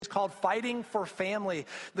called Fighting for Family.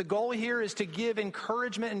 The goal here is to give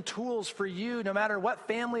encouragement and tools for you, no matter what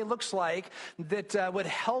family looks like, that would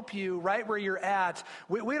help you right where you're at.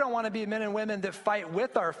 We don't want to be men and women that fight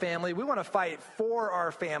with our family. We want to fight for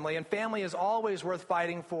our family, and family is always worth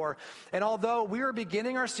fighting for. And although we are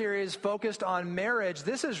beginning our series focused on marriage,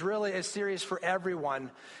 this is really a series for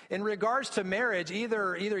everyone. In regards to marriage,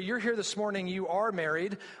 either you're here this morning, you are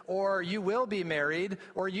married, or you will be married,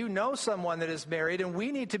 or you know someone that is married, and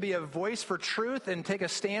we need to be a voice for truth and take a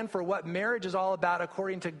stand for what marriage is all about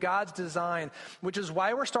according to God's design, which is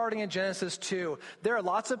why we're starting in Genesis 2. There are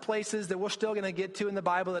lots of places that we're still going to get to in the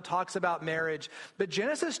Bible that talks about marriage, but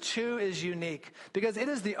Genesis 2 is unique because it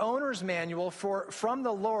is the owner's manual from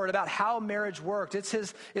the Lord about how marriage worked. It's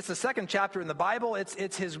the second chapter in the Bible.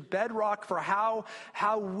 It's his bedrock for how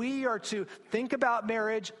we are to think about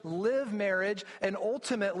marriage, live marriage, and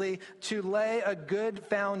ultimately to lay a good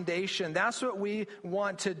foundation. That's what we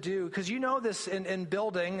want to do. Because you know this in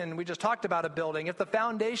building, and we just talked about a building. If the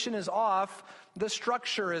foundation is off, the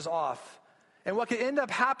structure is off. And what could end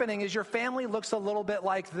up happening is your family looks a little bit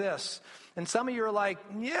like this. And some of you are like,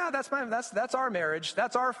 yeah, that's our marriage.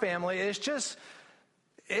 That's our family. It's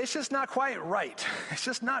just not quite right. It's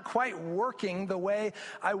just not quite working the way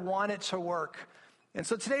I want it to work. And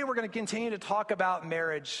so today we're going to continue to talk about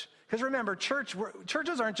marriage. Because remember,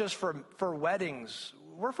 churches aren't just for weddings.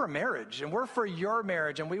 We're for marriage, and we're for your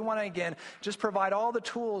marriage. And we want to, again, just provide all the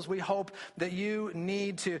tools we hope that you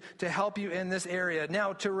need to help you in this area.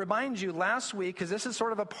 Now, to remind you, last week, because this is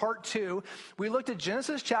sort of a part 2, we looked at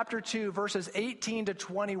Genesis chapter 2, verses 18 to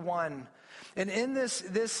 21. And in these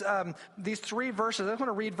 3 verses, I just want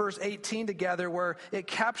to read verse 18 together, where it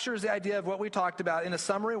captures the idea of what we talked about in a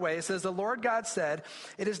summary way. It says, "The Lord God said,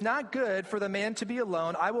 'It is not good for the man to be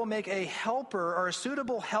alone. I will make a helper,'" or a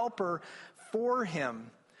suitable helper, "for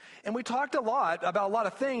him." And we talked a lot about a lot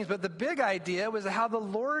of things, but the big idea was how if the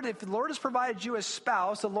Lord has provided you a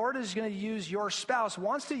spouse, the Lord is going to use your spouse,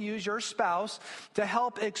 wants to use your spouse to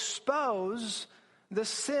help expose the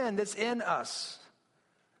sin that's in us.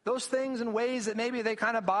 Those things and ways that maybe they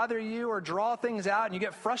kind of bother you or draw things out and you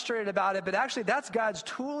get frustrated about it, but actually that's God's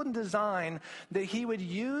tool and design, that he would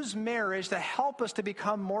use marriage to help us to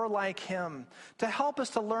become more like him, to help us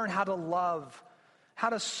to learn how to love, how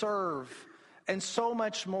to serve, and so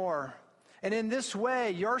much more. And in this way,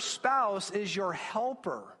 your spouse is your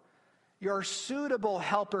helper, your suitable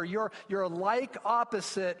helper, your like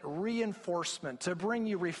opposite reinforcement to bring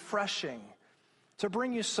you refreshing, to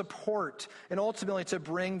bring you support, and ultimately to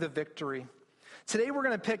bring the victory. Today we're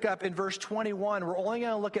going to pick up in verse 21. We're only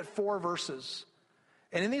going to look at 4 verses.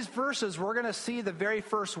 And in these verses, we're going to see the very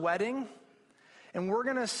first wedding, and we're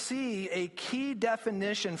going to see a key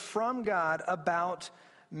definition from God about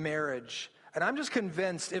marriage. And I'm just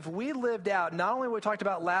convinced if we lived out not only what we talked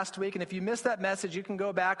about last week, and if you missed that message, you can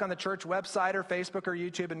go back on the church website or Facebook or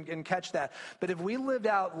YouTube and catch that. But if we lived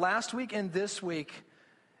out last week and this week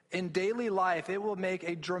in daily life, it will make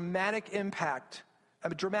a dramatic impact,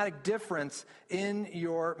 a dramatic difference in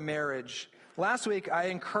your marriage. Last week, I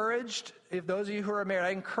encouraged, if those of you who are married, I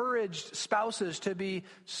encouraged spouses to be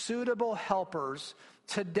suitable helpers.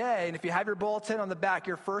 Today, and if you have your bulletin on the back,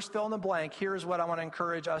 your first fill in the blank, here's what I want to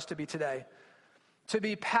encourage us to be today. To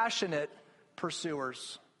be passionate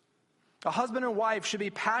pursuers. A husband and wife should be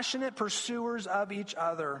passionate pursuers of each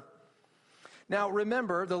other. Now,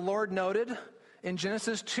 remember, the Lord noted in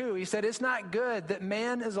Genesis 2, he said, it's not good that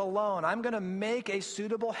man is alone. I'm going to make a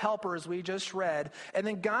suitable helper, as we just read. And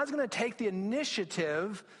then God's going to take the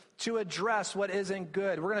initiative to address what isn't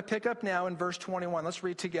good. We're going to pick up now in verse 21. Let's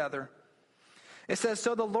read together. It says,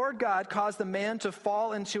 "So the Lord God caused the man to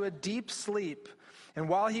fall into a deep sleep. And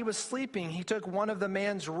while he was sleeping, he took one of the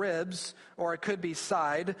man's ribs," or it could be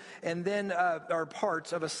side, and then, or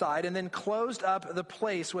parts of a side, "and then closed up the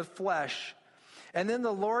place with flesh. And then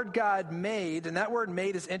the Lord God made," and that word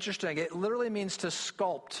made is interesting. It literally means to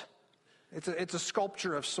sculpt. It's a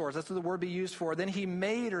sculpture of sorts. That's what the word be used for. "Then he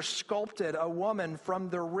made or sculpted a woman from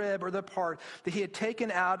the rib or the part that he had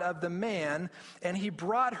taken out of the man, and he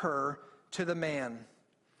brought her to the man."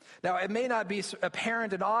 Now, it may not be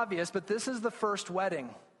apparent and obvious, but this is the first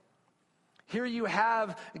wedding. Here you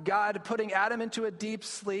have God putting Adam into a deep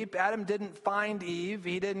sleep. Adam didn't find Eve.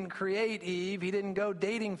 He didn't create Eve. He didn't go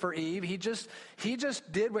dating for Eve. He just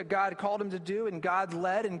did what God called him to do, and God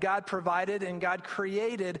led, and God provided, and God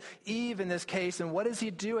created Eve in this case. And what does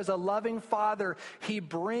he do as a loving father? He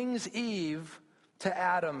brings Eve to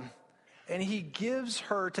Adam, and he gives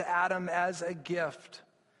her to Adam as a gift,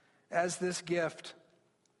 as this gift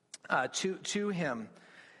to him.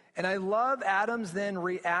 And I love Adam's then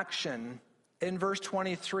reaction in verse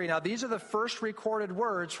 23. Now, these are the first recorded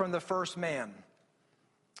words from the first man.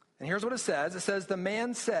 And here's what it says. It says, the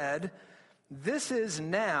man said, this is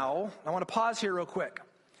now. I want to pause here real quick.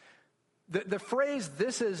 The phrase,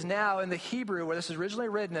 this is now, in the Hebrew, where this is originally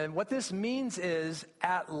written, and what this means is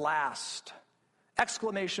at last.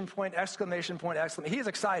 Exclamation point, exclamation point, exclamation. He is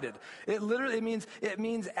excited. It literally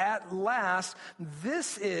means at last.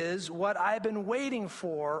 This is what I've been waiting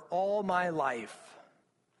for all my life.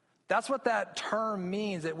 That's what that term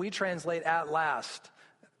means that we translate at last,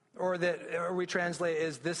 or we translate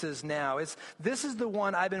as this is now. This is the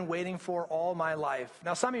one I've been waiting for all my life.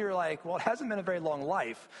 Now, some of you are like, well, it hasn't been a very long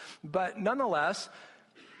life. But nonetheless,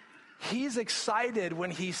 he's excited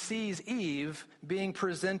when he sees Eve being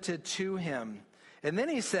presented to him. And then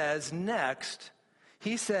he says, next,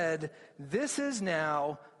 he said, this is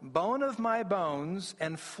now bone of my bones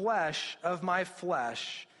and flesh of my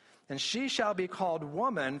flesh. And she shall be called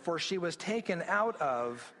woman, for she was taken out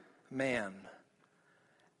of man.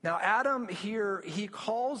 Now, Adam here, he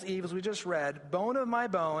calls Eve, as we just read, bone of my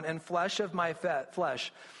bone and flesh of my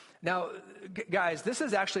flesh. Now, guys, this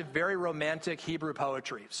is actually very romantic Hebrew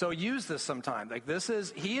poetry. So use this sometime.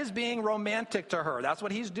 He is being romantic to her. That's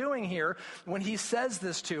what he's doing here when he says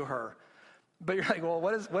this to her. But you're like, well,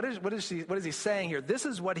 what is he saying here? This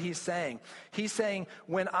is what he's saying. He's saying,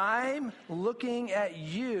 when I'm looking at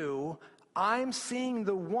you, I'm seeing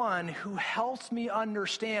the one who helps me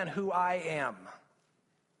understand who I am.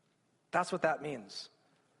 That's what that means.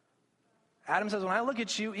 Adam says, when I look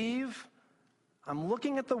at you, Eve, I'm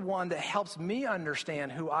looking at the one that helps me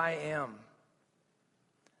understand who I am.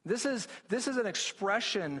 This is an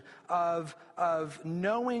expression of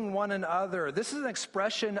knowing one another. This is an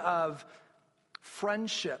expression of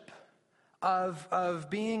friendship, of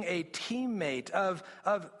being a teammate,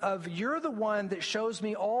 of you're the one that shows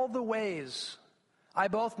me all the ways I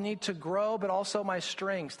both need to grow, but also my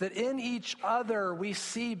strengths, that in each other we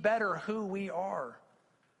see better who we are.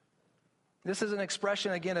 This is an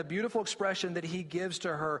expression, again, a beautiful expression that he gives to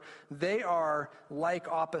her. They are like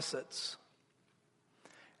opposites.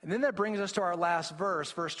 And then that brings us to our last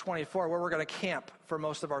verse, verse 24, where we're going to camp for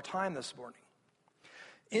most of our time this morning.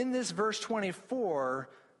 In this verse 24,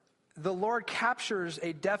 the Lord captures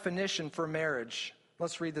a definition for marriage.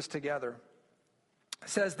 Let's read this together. It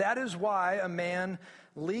says, that is why a man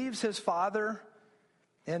leaves his father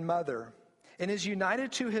and mother and is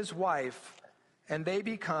united to his wife, and they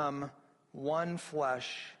become one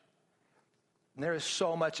flesh. And there is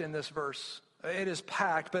so much in this verse. It is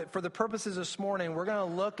packed, but for the purposes this morning, we're going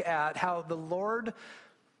to look at how the Lord,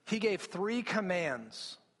 he gave 3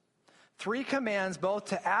 commands. 3 commands both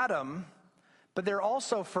to Adam, but they're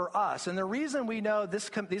also for us. And the reason we know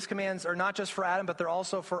these commands are not just for Adam, but they're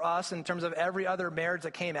also for us in terms of every other marriage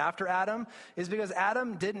that came after Adam, is because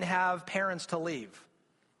Adam didn't have parents to leave.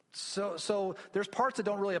 So there's parts that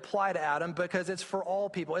don't really apply to Adam because it's for all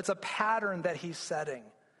people. It's a pattern that he's setting.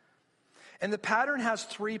 And the pattern has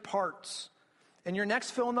 3 parts. And your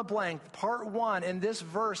next fill in the blank, part 1 in this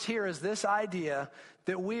verse here is this idea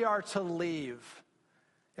that we are to leave.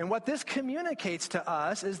 And what this communicates to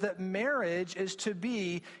us is that marriage is to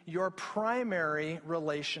be your primary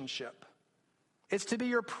relationship. It's to be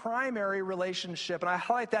your primary relationship. And I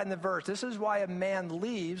highlight that in the verse. This is why a man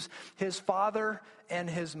leaves his father and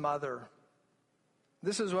his mother.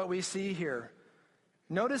 This is what we see here.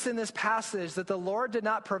 Notice in this passage that the Lord did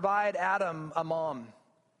not provide Adam a mom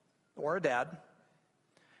or a dad.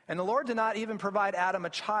 And the Lord did not even provide Adam a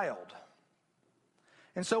child.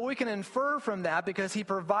 And so we can infer from that, because he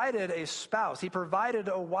provided a spouse, he provided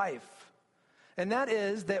a wife. And that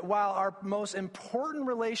is that while our most important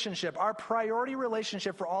relationship, our priority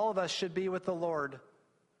relationship for all of us should be with the Lord.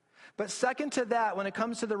 But second to that, when it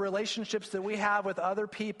comes to the relationships that we have with other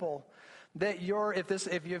people, that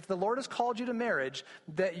if the Lord has called you to marriage,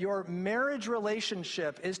 that your marriage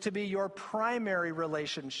relationship is to be your primary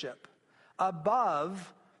relationship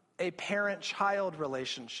above a parent-child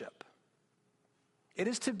relationship. It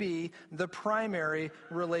is to be the primary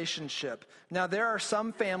relationship. Now, there are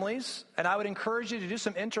some families, and I would encourage you to do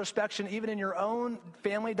some introspection even in your own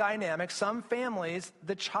family dynamics. Some families,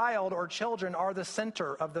 the child or children are the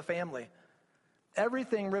center of the family.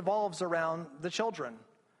 Everything revolves around the children.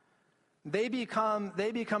 They become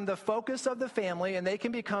the focus of the family, and they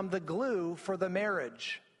can become the glue for the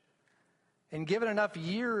marriage. And given enough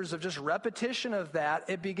years of just repetition of that,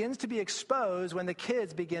 it begins to be exposed when the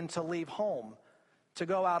kids begin to leave home to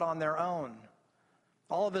go out on their own.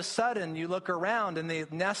 All of a sudden, you look around and the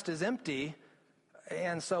nest is empty,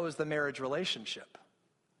 and so is the marriage relationship.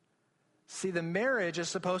 See, the marriage is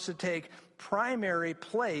supposed to take primary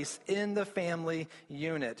place in the family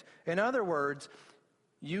unit. In other words,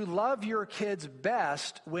 you love your kids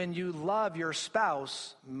best when you love your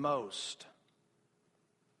spouse most.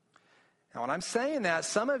 Now, when I'm saying that,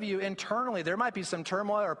 some of you internally, there might be some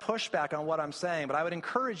turmoil or pushback on what I'm saying, but I would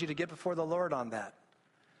encourage you to get before the Lord on that.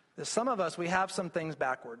 That some of us, we have some things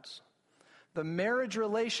backwards. The marriage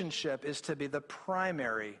relationship is to be the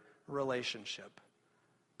primary relationship.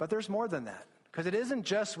 But there's more than that, because it isn't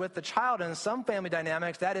just with the child. In some family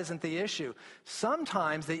dynamics, that isn't the issue.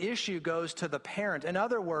 Sometimes the issue goes to the parent. In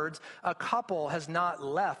other words, a couple has not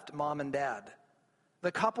left mom and dad.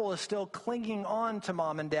 The couple is still clinging on to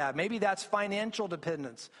mom and dad. Maybe that's financial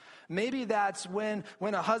dependence. Maybe that's when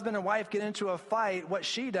a husband and wife get into a fight, what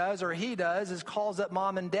she does or he does is calls up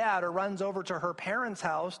mom and dad or runs over to her parents'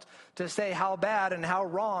 house to say how bad and how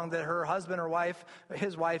wrong that her husband or wife,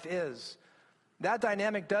 his wife is. That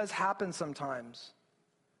dynamic does happen sometimes.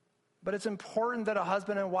 But it's important that a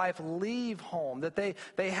husband and wife leave home, that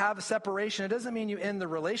they have a separation. It doesn't mean you end the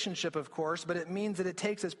relationship, of course, but it means that it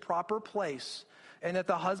takes its proper place. And that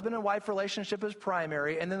the husband and wife relationship is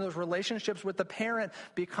primary, and then those relationships with the parent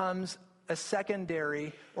becomes a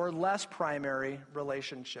secondary or less primary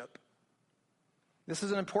relationship. This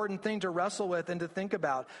is an important thing to wrestle with and to think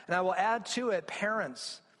about. And I will add to it,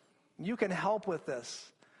 parents, you can help with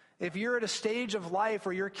this. If you're at a stage of life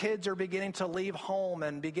where your kids are beginning to leave home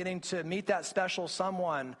and beginning to meet that special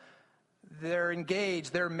someone, they're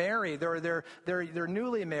engaged, they're married, they're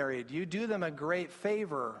newly married, you do them a great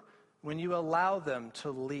favor when you allow them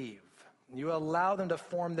to leave. You allow them to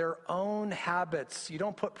form their own habits. You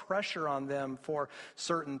don't put pressure on them for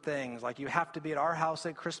certain things, like you have to be at our house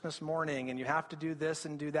at Christmas morning and you have to do this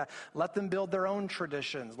and do that. Let them build their own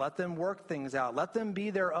traditions. Let them work things out. Let them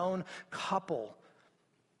be their own couple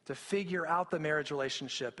to figure out the marriage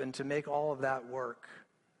relationship and to make all of that work.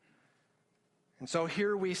 And so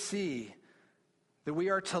here we see that we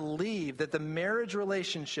are to leave, that the marriage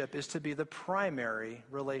relationship is to be the primary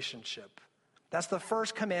relationship. That's the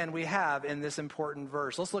first command we have in this important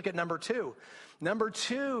verse. Let's look at number 2. Number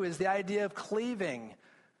 2 is the idea of cleaving.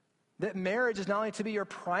 That marriage is not only to be your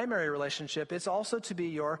primary relationship, it's also to be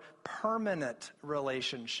your permanent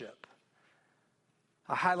relationship.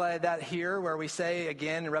 I highlighted that here where we say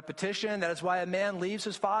again in repetition, that is why a man leaves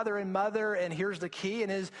his father and mother, and here's the key,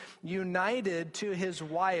 and is united to his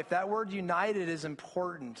wife. That word united is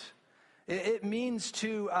important. It means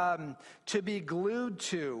to be glued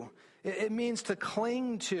to. It means to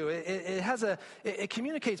cling to. It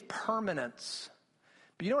communicates permanence.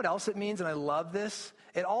 But you know what else it means, and I love this?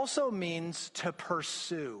 It also means to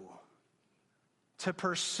pursue. To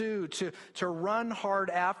pursue, to run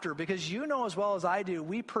hard after, because you know as well as I do,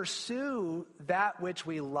 we pursue that which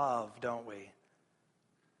we love, don't we?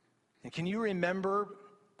 And can you remember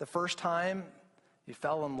the first time you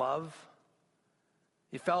fell in love?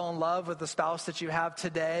 You fell in love with the spouse that you have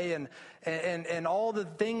today, and all the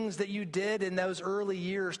things that you did in those early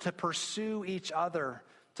years to pursue each other,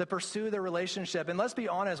 to pursue the relationship. And let's be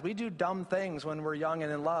honest, we do dumb things when we're young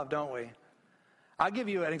and in love, don't we? I'll give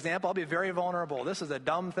you an example. I'll be very vulnerable. This is a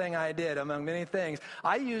dumb thing I did among many things.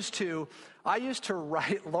 I used to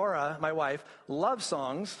write Laura, my wife, love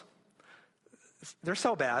songs. They're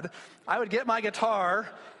so bad. I would get my guitar,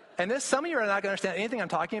 and some of you are not going to understand anything I'm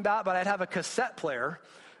talking about, but I'd have a cassette player,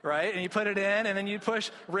 right? And you put it in, and then you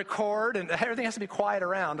push record, and everything has to be quiet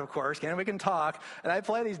around, of course, and we can talk. And I'd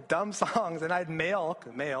play these dumb songs, and I'd mail.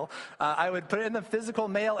 I would put it in the physical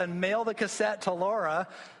mail and mail the cassette to Laura.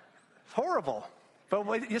 It's horrible.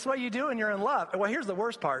 But it's what you do when you're in love. Well, here's the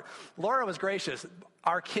worst part. Laura was gracious.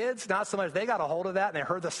 Our kids, not so much. They got a hold of that and they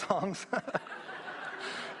heard the songs.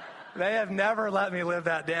 They have never let me live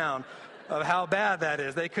that down of how bad that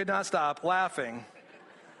is. They could not stop laughing.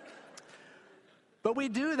 But we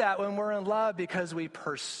do that when we're in love because we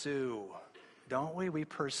pursue, don't we? We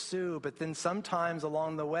pursue, but then sometimes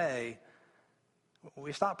along the way,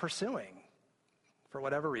 we stop pursuing for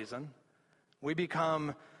whatever reason. We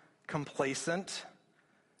become complacent.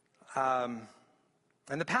 And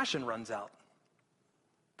the passion runs out.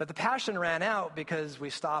 But the passion ran out because we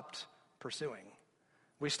stopped pursuing.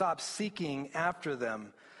 We stopped seeking after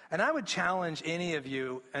them. And I would challenge any of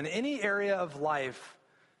you in any area of life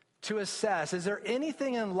to assess, is there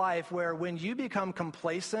anything in life where when you become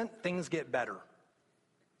complacent, things get better?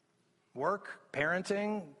 Work,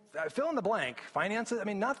 parenting, fill in the blank, finances,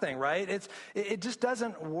 nothing, right? It just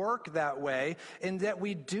doesn't work that way, and that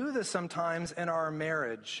we do this sometimes in our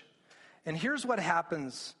marriage. And here's what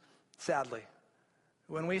happens, sadly.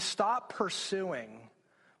 When we stop pursuing,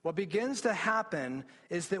 what begins to happen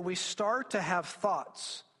is that we start to have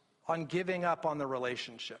thoughts on giving up on the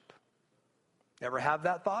relationship. Ever have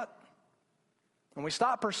that thought? When we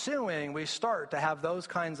stop pursuing, we start to have those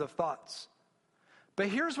kinds of thoughts. But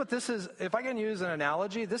here's what this is, if I can use an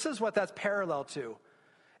analogy, this is what that's parallel to.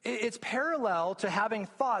 It's parallel to having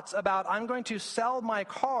thoughts about, I'm going to sell my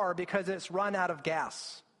car because it's run out of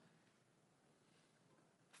gas.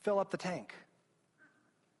 Fill up the tank.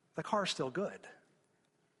 The car's still good.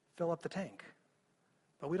 Fill up the tank.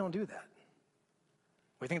 But we don't do that.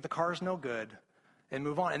 We think the car's no good and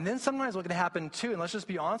move on. And then sometimes what can happen too, and let's just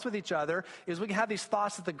be honest with each other, is we can have these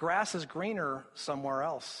thoughts that the grass is greener somewhere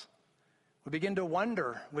else. We begin to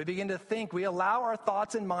wonder. We begin to think. We allow our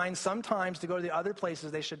thoughts and minds sometimes to go to the other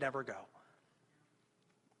places they should never go.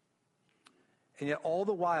 And yet all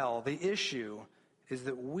the while, the issue is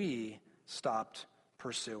that we stopped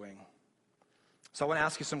pursuing. So I want to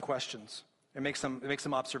ask you some questions and make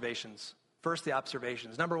some observations. First, the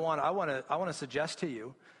observations. Number one, I want to suggest to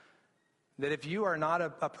you that if you are not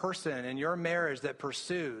a person in your marriage that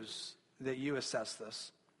pursues, that you assess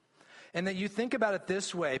this. And that you think about it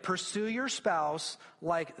this way: pursue your spouse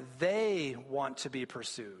like they want to be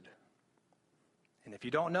pursued. And if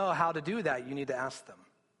you don't know how to do that, you need to ask them.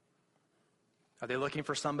 Are they looking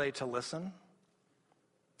for somebody to listen?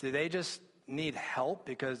 Do they just need help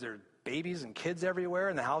because there are babies and kids everywhere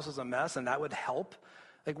and the house is a mess and that would help?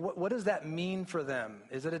 Like, what does that mean for them?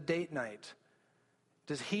 Is it a date night?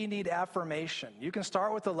 Does he need affirmation? You can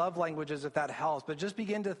start with the love languages if that helps, but just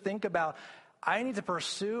begin to think about, I need to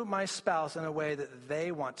pursue my spouse in a way that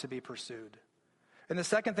they want to be pursued. And the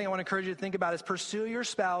second thing I want to encourage you to think about is pursue your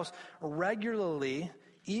spouse regularly,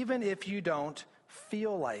 even if you don't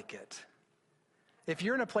feel like it. If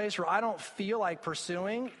you're in a place where I don't feel like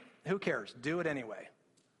pursuing, who cares? Do it anyway.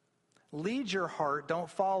 Lead your heart, don't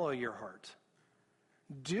follow your heart.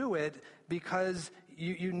 Do it because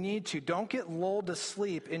you need to. Don't get lulled to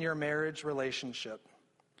sleep in your marriage relationship.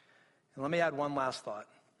 And let me add one last thought.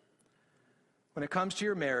 When it comes to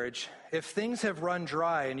your marriage, if things have run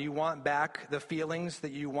dry and you want back the feelings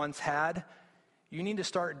that you once had, you need to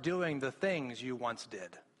start doing the things you once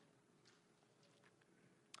did.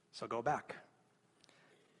 So go back.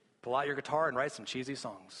 Pull out your guitar and write some cheesy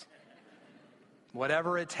songs.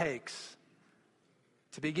 Whatever it takes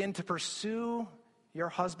to begin to pursue your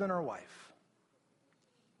husband or wife.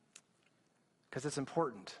 Because it's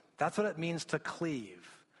important. That's what it means to cleave.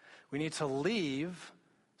 We need to leave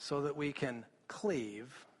so that we can cleave.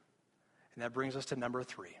 And that brings us to number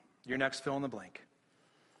 3. Your next fill in the blank.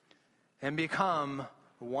 And become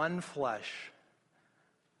one flesh.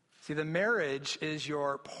 See, the marriage is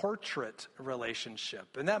your portrait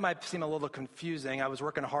relationship. And that might seem a little confusing. I was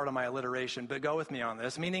working hard on my alliteration, but go with me on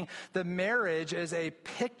this. Meaning the marriage is a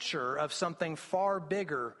picture of something far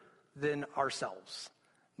bigger than ourselves,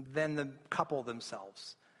 than the couple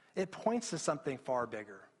themselves. It points to something far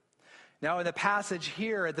bigger. Now, in the passage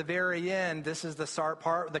here at the very end, this is the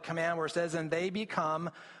part, the command where it says, and they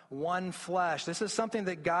become one flesh. This is something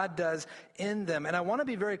that God does in them. And I want to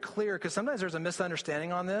be very clear, because sometimes there's a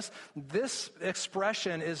misunderstanding on this. This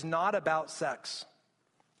expression is not about sex.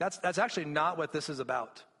 That's actually not what this is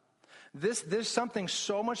about. There's something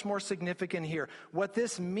so much more significant here. What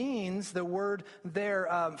this means, the word there,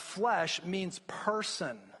 flesh, means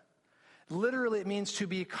person. Literally, it means to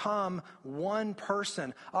become one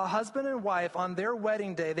person. A husband and wife, on their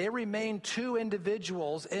wedding day, they remain 2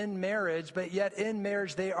 individuals in marriage, but yet in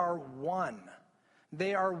marriage they are one.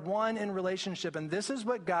 They are one in relationship, and this is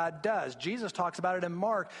what God does. Jesus talks about it in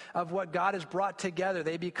Mark, of what God has brought together.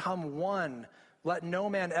 They become one. Let no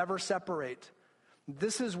man ever separate.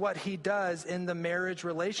 This is what he does in the marriage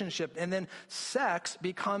relationship. And then sex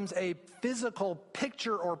becomes a physical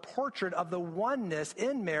picture or portrait of the oneness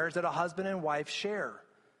in marriage that a husband and wife share.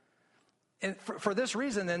 And for this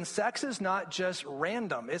reason, then, sex is not just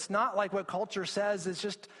random. It's not like what culture says.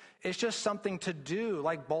 It's just something to do,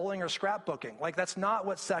 like bowling or scrapbooking. Like, that's not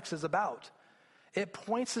what sex is about. It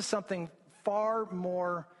points to something far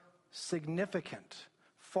more significant,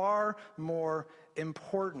 far more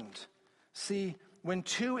important. See, when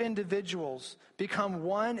 2 individuals become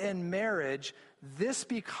one in marriage, this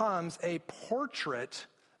becomes a portrait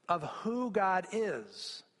of who God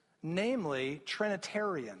is, namely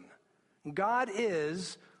Trinitarian. God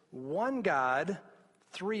is one God,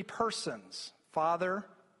 3 persons, Father,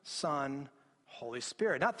 Son, Holy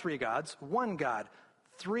Spirit. Not 3 gods, one God,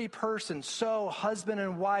 3 persons. So husband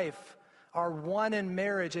and wife are one in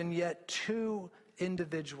marriage and yet 2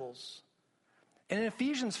 individuals. And in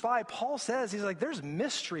Ephesians 5, Paul says, he's like, there's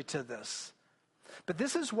mystery to this. But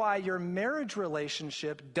this is why your marriage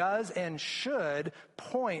relationship does and should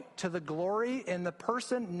point to the glory in the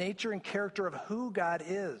person, nature, and character of who God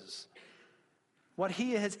is. What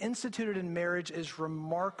he has instituted in marriage is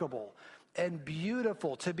remarkable and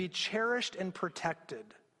beautiful, to be cherished and protected.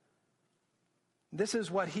 This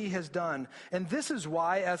is what he has done. And this is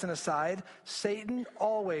why, as an aside, Satan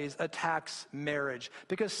always attacks marriage.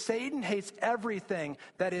 Because Satan hates everything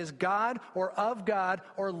that is God or of God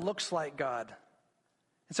or looks like God.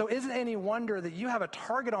 And so isn't it any wonder that you have a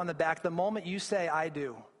target on the back the moment you say, I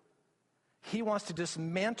do? He wants to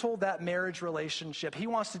dismantle that marriage relationship. He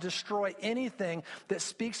wants to destroy anything that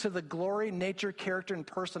speaks to the glory, nature, character, and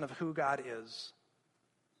person of who God is.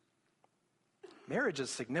 Marriage is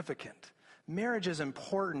significant. Marriage is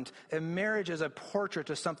important, and marriage is a portrait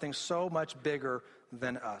to something so much bigger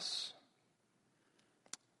than us.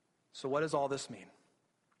 So what does all this mean?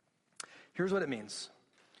 Here's what it means.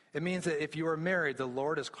 It means that if you are married, the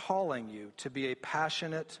Lord is calling you to be a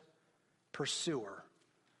passionate pursuer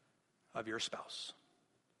of your spouse.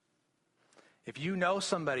 If you know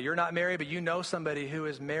somebody, you're not married, but you know somebody who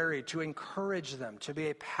is married, to encourage them to be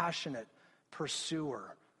a passionate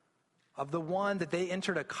pursuer of the one that they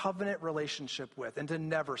entered a covenant relationship with, and to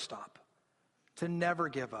never stop, to never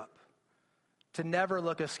give up, to never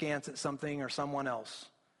look askance at something or someone else,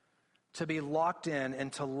 to be locked in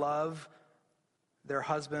and to love their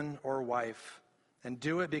husband or wife, and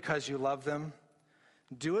do it because you love them,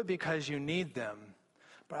 do it because you need them.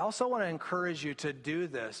 But I also want to encourage you to do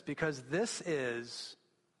this because this is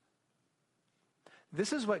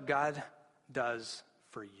what God does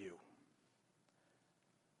for you.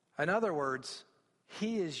 In other words,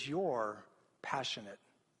 he is your passionate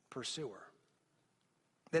pursuer.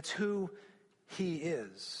 That's who he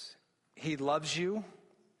is. He loves you,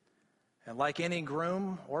 and like any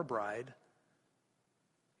groom or bride,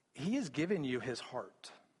 he has given you his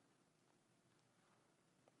heart.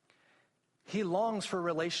 He longs for a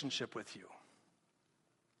relationship with you.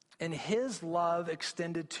 And his love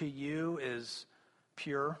extended to you is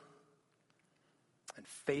pure and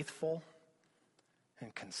faithful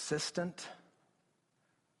and consistent.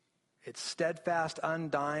 It's steadfast,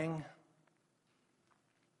 undying.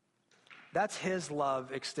 That's his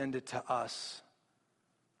love extended to us.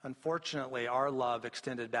 Unfortunately, our love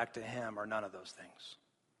extended back to him are none of those things.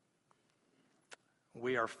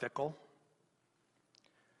 We are fickle.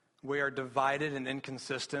 We are divided and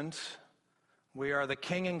inconsistent. We are the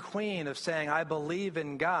king and queen of saying, I believe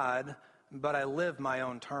in God, but I live my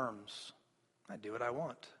own terms. I do what I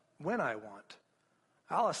want, when I want.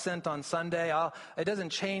 I'll assent on Sunday. It doesn't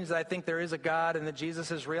change that I think there is a God and that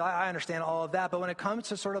Jesus is real. I understand all of that. But when it comes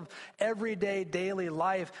to sort of everyday, daily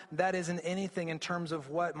life, that isn't anything in terms of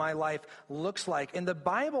what my life looks like. And the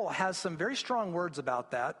Bible has some very strong words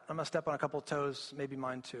about that. I'm going to step on a couple of toes, maybe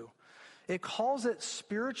mine too. It calls it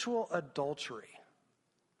spiritual adultery.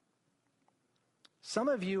 Some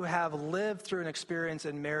of you have lived through an experience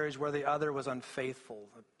in marriage where the other was unfaithful.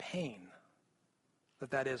 The pain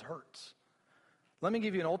that is hurts. Let me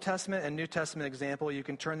give you an Old Testament and New Testament example. You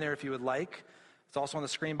can turn there if you would like. It's also on the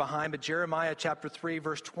screen behind. But Jeremiah chapter 3,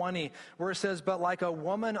 verse 20, where it says, but like a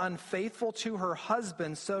woman unfaithful to her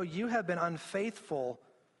husband, so you have been unfaithful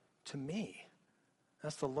to me.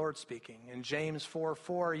 That's the Lord speaking. In James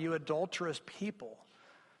 4:4, you adulterous people,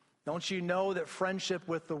 don't you know that friendship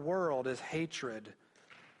with the world is hatred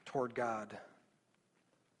toward God?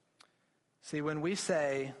 See, when we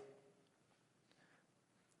say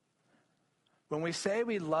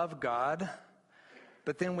we love God,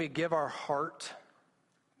 but then we give our heart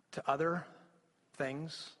to other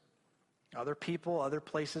things, other people, other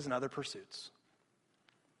places, and other pursuits,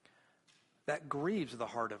 that grieves the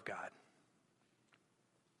heart of God.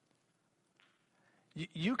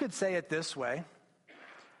 You could say it this way,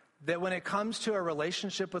 that when it comes to a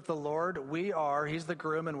relationship with the Lord, he's the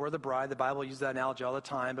groom and we're the bride. The Bible uses that analogy all the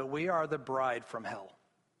time, but we are the bride from hell.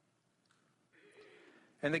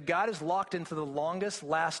 And that God is locked into the longest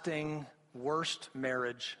lasting, worst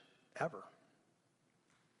marriage ever.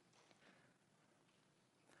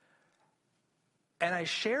 And I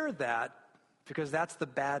share that because that's the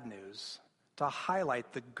bad news, to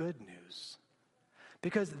highlight the good news.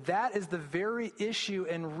 Because that is the very issue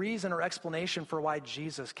and reason or explanation for why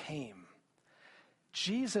Jesus came.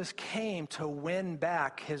 Jesus came to win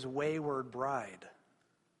back his wayward bride.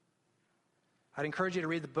 I'd encourage you to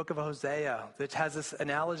read the book of Hosea that has this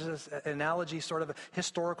analogy, sort of a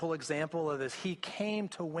historical example of this. He came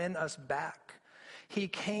to win us back. He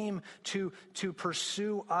came to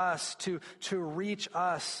pursue us, to reach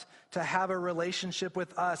us, to have a relationship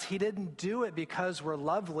with us. He didn't do it because we're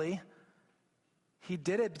lovely. He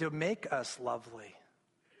did it to make us lovely.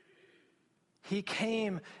 He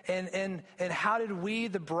came, and how did we,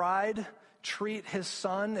 the bride, treat his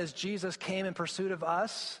son as Jesus came in pursuit of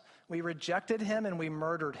us? We rejected him and we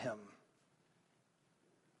murdered him.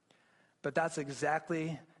 But that's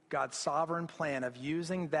exactly God's sovereign plan of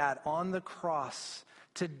using that on the cross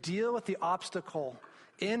to deal with the obstacle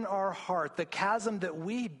in our heart, the chasm that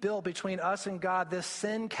we built between us and God, this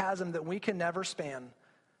sin chasm that we can never span.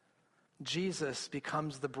 Jesus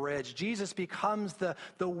becomes the bridge. Jesus becomes the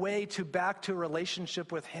way back to a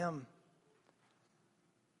relationship with him.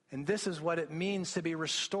 And this is what it means to be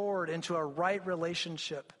restored into a right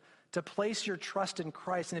relationship, to place your trust in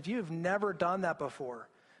Christ. And if you've never done that before,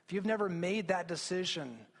 if you've never made that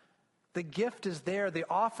decision, the gift is there. The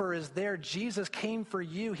offer is there. Jesus came for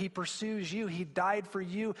you. He pursues you. He died for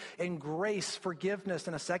you. And grace, forgiveness,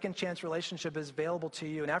 and a second chance relationship is available to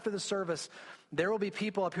you. And after the service, there will be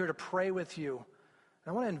people up here to pray with you.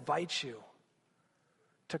 And I want to invite you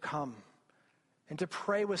to come and to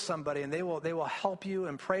pray with somebody. And they will help you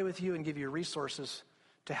and pray with you and give you resources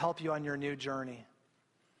to help you on your new journey,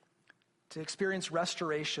 to experience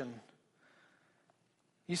restoration.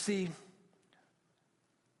 You see,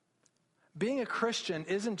 being a Christian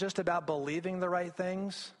isn't just about believing the right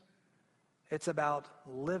things. It's about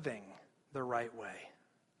living the right way.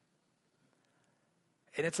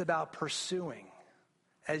 And it's about pursuing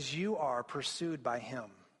as you are pursued by him.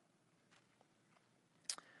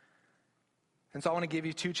 And so I want to give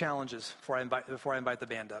you two challenges before I invite the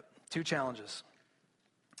band up. Two challenges.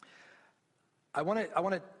 I want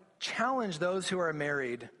to challenge those who are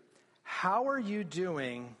married. How are you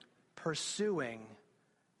doing pursuing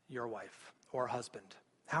your wife or husband?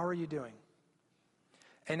 How are you doing?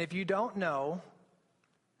 And if you don't know,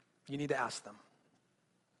 you need to ask them.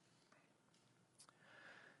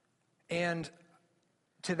 And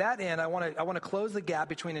to that end, I want to close the gap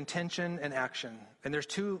between intention and action. And there's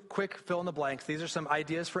two quick fill in the blanks. These are some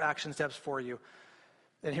ideas for action steps for you.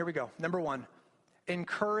 And here we go. Number one,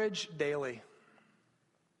 encourage daily.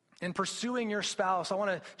 In pursuing your spouse, I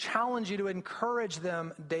want to challenge you to encourage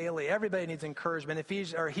them daily. Everybody needs encouragement.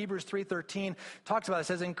 Hebrews 3:13 talks about it. It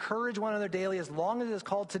says, encourage one another daily as long as it is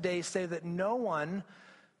called today, so that no one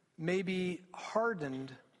may be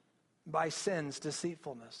hardened by sin's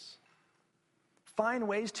deceitfulness. Find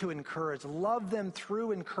ways to encourage. Love them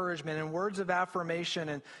through encouragement and words of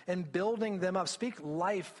affirmation and building them up. Speak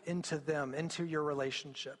life into them, into your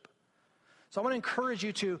relationship. So I want to encourage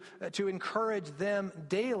you to encourage them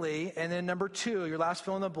daily. And then number two, your last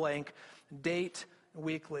fill in the blank, date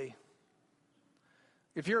weekly.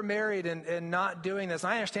 If you're married and not doing this,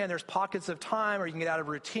 and I understand there's pockets of time, or you can get out of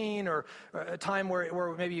routine, or a time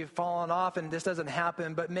where maybe you've fallen off and this doesn't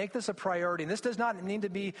happen, but make this a priority. And this does not need to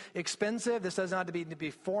be expensive. This does not need to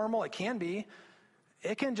be formal. It can be.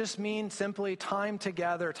 It can just mean simply time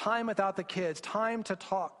together, time without the kids, time to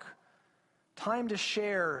talk, time to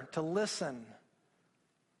share, to listen,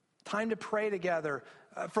 time to pray together.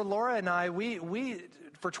 For Laura and I, we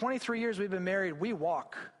for 23 years we've been married, we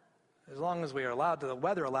walk. As long as we are allowed to, the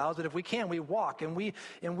weather allows it. If we can, we walk, and we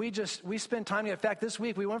spend time together. In fact, this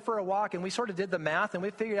week we went for a walk, and we sort of did the math, and we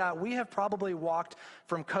figured out we have probably walked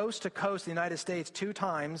from coast to coast in the United States 2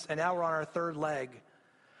 times, and now we're on our 3rd leg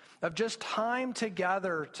of just time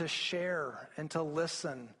together to share and to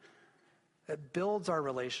listen. That builds our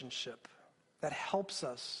relationship. That helps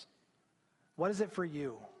us. What is it for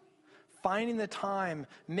you? Finding the time,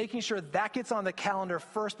 making sure that gets on the calendar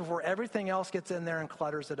first before everything else gets in there and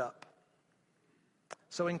clutters it up.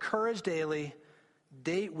 So encourage daily,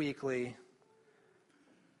 date weekly,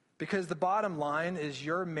 because the bottom line is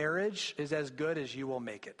your marriage is as good as you will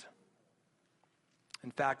make it.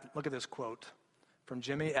 In fact, look at this quote from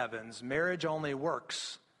Jimmy Evans: marriage only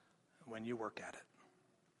works when you work at it.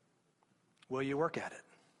 Will you work at it?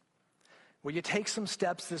 Will you take some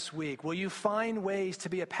steps this week? Will you find ways to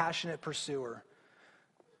be a passionate pursuer?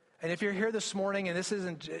 And if you're here this morning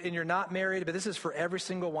and you're not married, but this is for every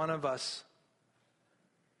single one of us,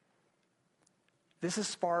 this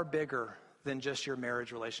is far bigger than just your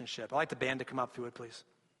marriage relationship. I'd like the band to come up, if you would, please.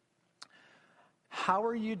 How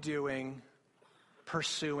are you doing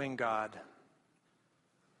pursuing God?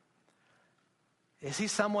 Is he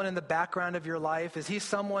someone in the background of your life? Is he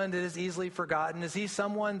someone that is easily forgotten? Is he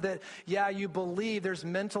someone that, you believe there's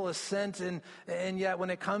mental assent, and yet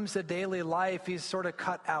when it comes to daily life, he's sort of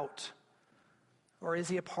cut out? Or is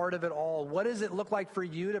he a part of it all? What does it look like for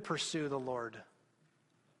you to pursue the Lord?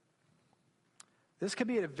 This could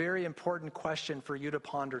be a very important question for you to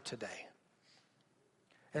ponder today.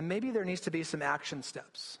 And maybe there needs to be some action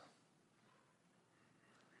steps.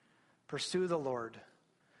 Pursue the Lord.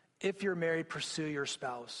 If you're married, pursue your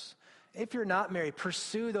spouse. If you're not married,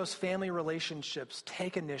 pursue those family relationships.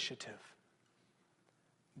 Take initiative.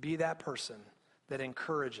 Be that person that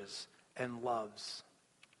encourages and loves.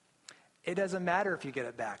 It doesn't matter if you get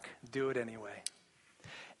it back. Do it anyway.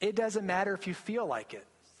 It doesn't matter if you feel like it.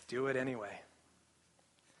 Do it anyway.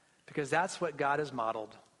 Because that's what God has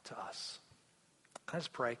modeled to us. Let's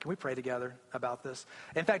pray. Can we pray together about this?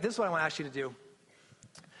 In fact, this is what I want to ask you to do.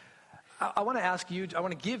 I want to ask you, I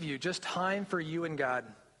want to give you just time for you and God.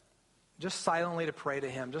 Just silently to pray to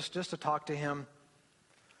him. Just to talk to him.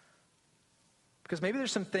 Because maybe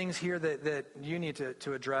there's some things here that you need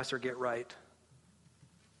to address or get right.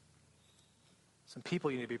 Some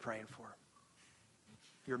people you need to be praying for.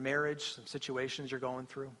 Your marriage, some situations you're going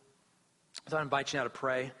through. So I invite you now to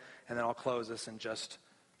pray, and then I'll close this in just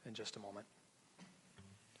a moment.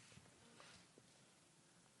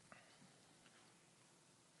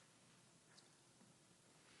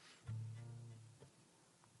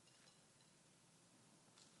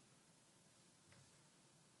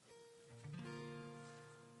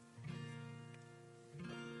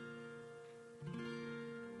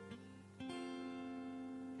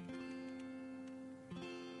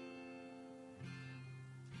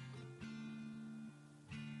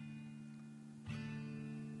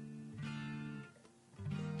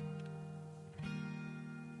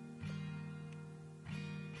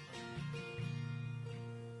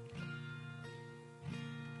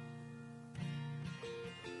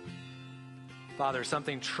 Father,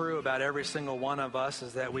 something true about every single one of us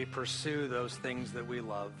is that we pursue those things that we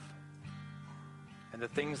love. And the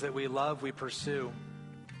things that we love, we pursue.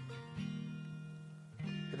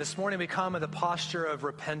 And this morning we come in the posture of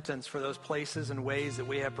repentance for those places and ways that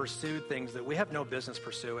we have pursued things that we have no business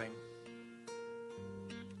pursuing.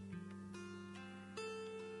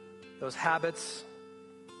 Those habits,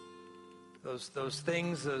 those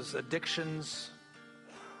things, those addictions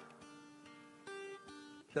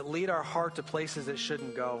that lead our heart to places it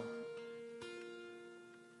shouldn't go.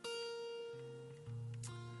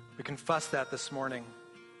 We confess that this morning.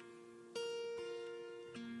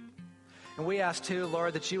 And we ask too,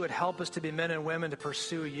 Lord, that you would help us to be men and women to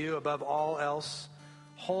pursue you above all else,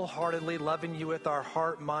 wholeheartedly loving you with our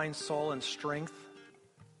heart, mind, soul, and strength,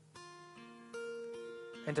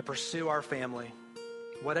 and to pursue our family,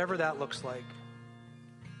 whatever that looks like.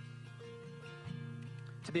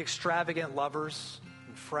 To be extravagant lovers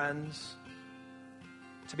and friends,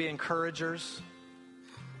 to be encouragers.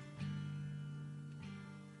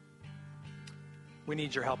 We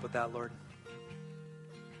need your help with that, Lord.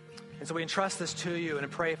 And so we entrust this to you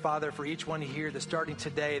and pray, Father, for each one here that starting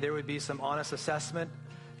today, there would be some honest assessment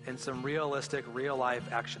and some realistic,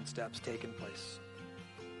 real-life action steps taking place.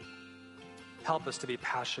 Help us to be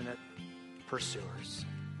passionate pursuers.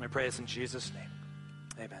 We pray this in Jesus' name.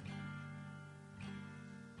 Amen.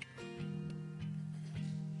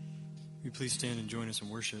 Will you please stand and join us in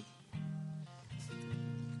worship?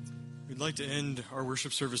 We'd like to end our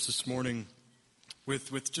worship service this morning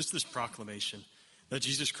with just this proclamation that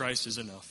Jesus Christ is enough.